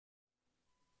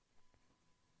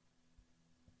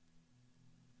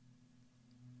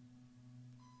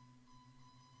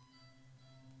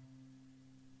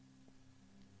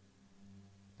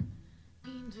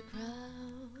the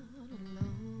crowd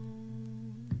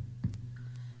alone,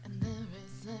 and every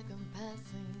second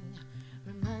passing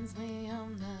reminds me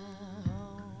I'm not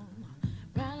home.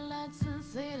 Bright lights and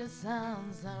city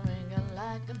sounds are ringing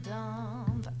like a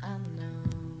dawn, but I know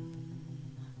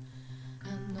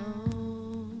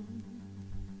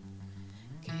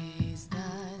case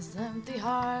nice empty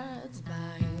hearts,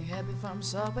 buying happy from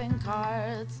shopping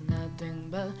carts, nothing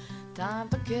but time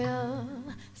to kill,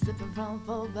 sipping from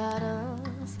full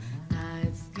bottles,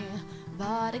 night skin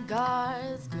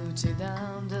bodyguards, Gucci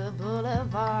down the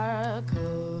boulevard,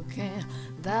 cocaine,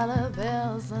 dollar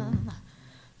bills, and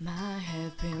my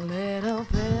happy little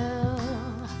pill.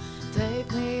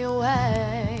 Take me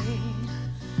away,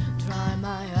 dry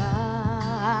my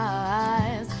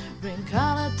eyes, bring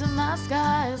color to my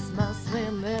skies, my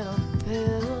sweet little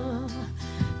pill.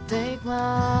 Take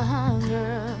my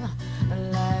hunger,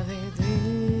 alive with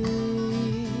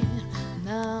thee,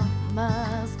 now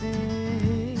my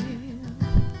skin.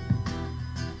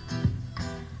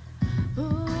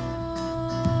 Ooh,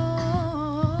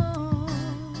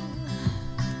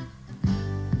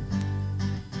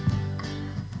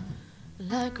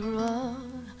 like a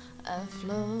road I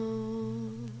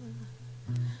float,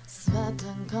 sweat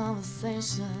and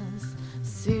conversations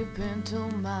seep into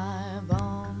my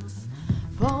bones.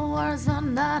 4 words are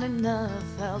not enough,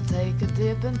 I'll take a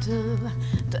dip into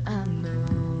the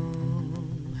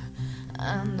unknown,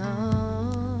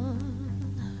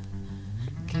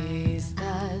 case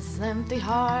that's empty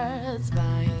hearts,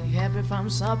 buying happy from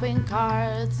shopping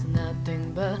carts,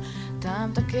 nothing but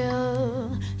time to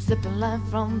kill, sipping life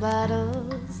from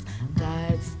bottles,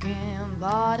 tight skin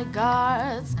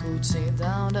bodyguards, Gucci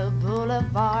down the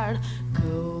boulevard,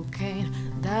 cocaine,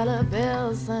 dollar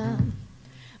bills, and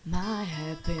my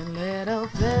happy little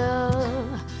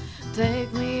pill.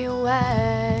 Take me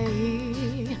away,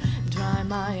 dry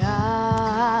my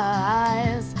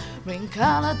eyes, bring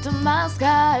color to my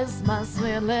skies, my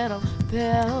sweet little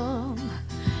pill.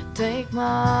 Take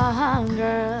my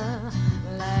hunger,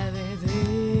 live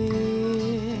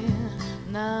within,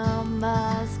 now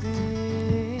my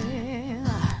skin.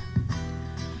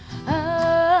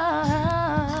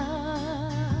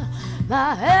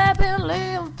 My happy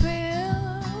little pill.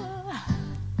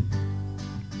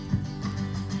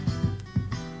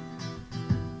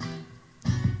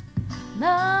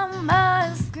 Now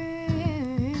my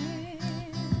skin.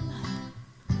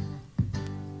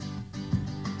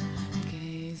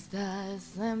 Case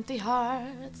that's empty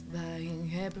hearts, buying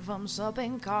happy from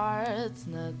shopping carts,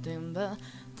 nothing but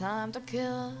time to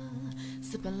kill,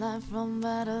 sipping life from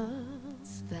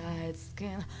bottles, tight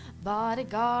skin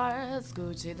bodyguards,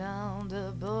 Gucci down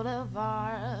the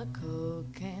boulevard,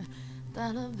 cocaine,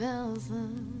 dollar bills,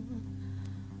 and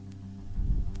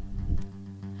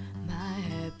my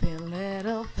happy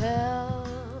little pill.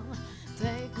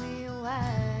 Take me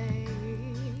away,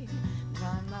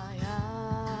 dry my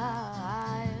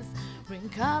eyes, bring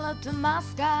color to my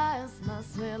skies, my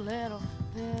sweet little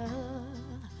pill.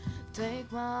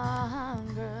 Take my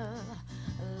hunger,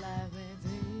 alive with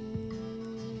you.